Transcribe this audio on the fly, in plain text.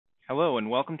Hello and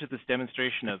welcome to this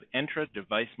demonstration of Entra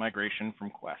device migration from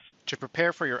Quest. To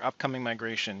prepare for your upcoming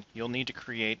migration, you'll need to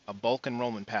create a bulk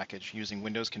enrollment package using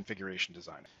Windows Configuration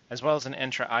Designer, as well as an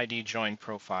Entra ID join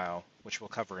profile, which we'll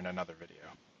cover in another video.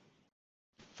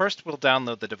 First, we'll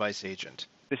download the device agent.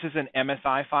 This is an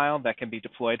MSI file that can be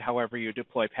deployed however you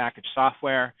deploy package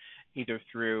software, either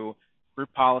through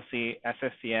group policy,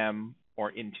 SSCM,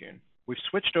 or Intune. We've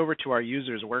switched over to our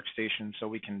user's workstation so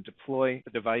we can deploy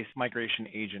the device migration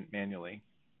agent manually.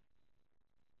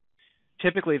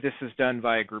 Typically, this is done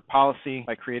via group policy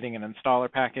by creating an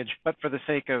installer package, but for the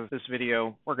sake of this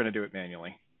video, we're going to do it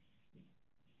manually.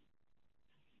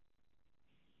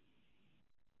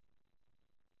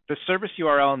 The service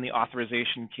URL and the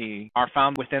authorization key are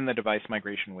found within the device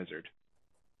migration wizard.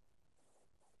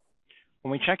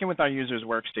 When we check in with our user's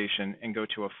workstation and go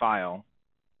to a file,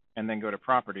 and then go to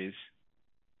properties,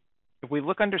 if we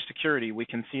look under security, we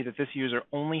can see that this user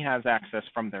only has access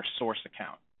from their source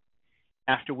account.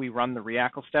 After we run the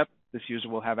reackle step, this user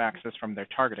will have access from their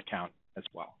target account as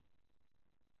well.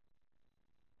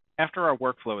 After our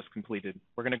workflow is completed,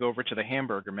 we're going to go over to the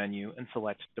hamburger menu and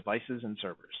select Devices and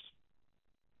Servers.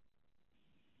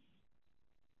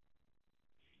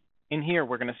 In here,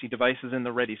 we're going to see devices in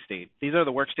the ready state. These are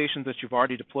the workstations that you've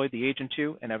already deployed the agent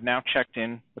to and have now checked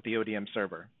in with the ODM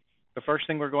server. The first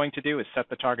thing we're going to do is set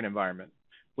the target environment.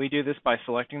 We do this by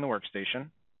selecting the workstation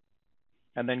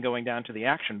and then going down to the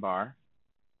action bar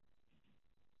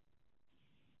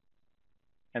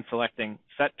and selecting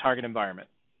Set Target Environment.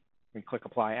 We click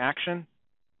Apply Action,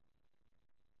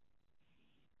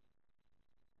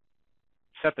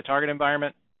 set the target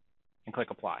environment, and click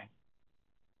Apply.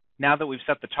 Now that we've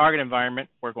set the target environment,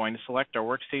 we're going to select our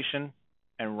workstation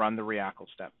and run the reackle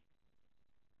step.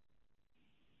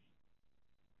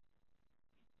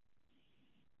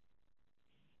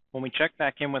 When we check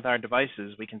back in with our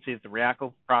devices, we can see that the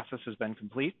reackle process has been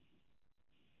complete,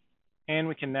 and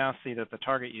we can now see that the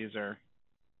target user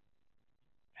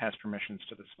has permissions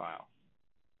to this file.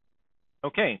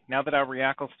 Okay, now that our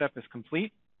reackle step is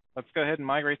complete, let's go ahead and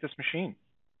migrate this machine.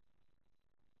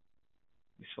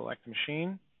 We select the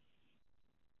machine,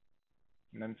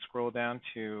 and then scroll down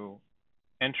to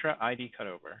Entra ID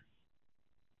cutover.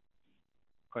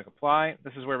 Click Apply.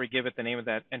 This is where we give it the name of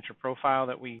that Entra profile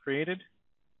that we created.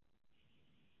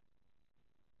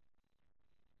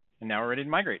 And now we're ready to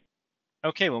migrate.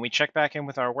 Okay, when we check back in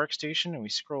with our workstation and we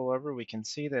scroll over, we can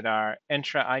see that our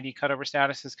Entra ID cutover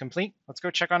status is complete. Let's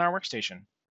go check on our workstation.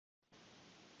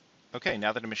 Okay,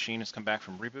 now that the machine has come back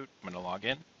from reboot, I'm going to log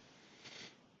in.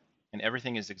 And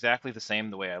everything is exactly the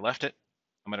same the way I left it.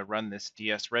 I'm going to run this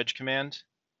dsreg command,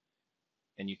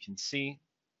 and you can see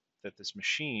that this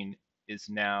machine is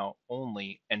now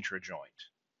only Entra joined.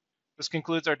 This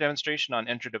concludes our demonstration on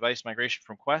Entra device migration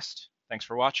from Quest. Thanks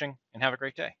for watching, and have a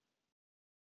great day.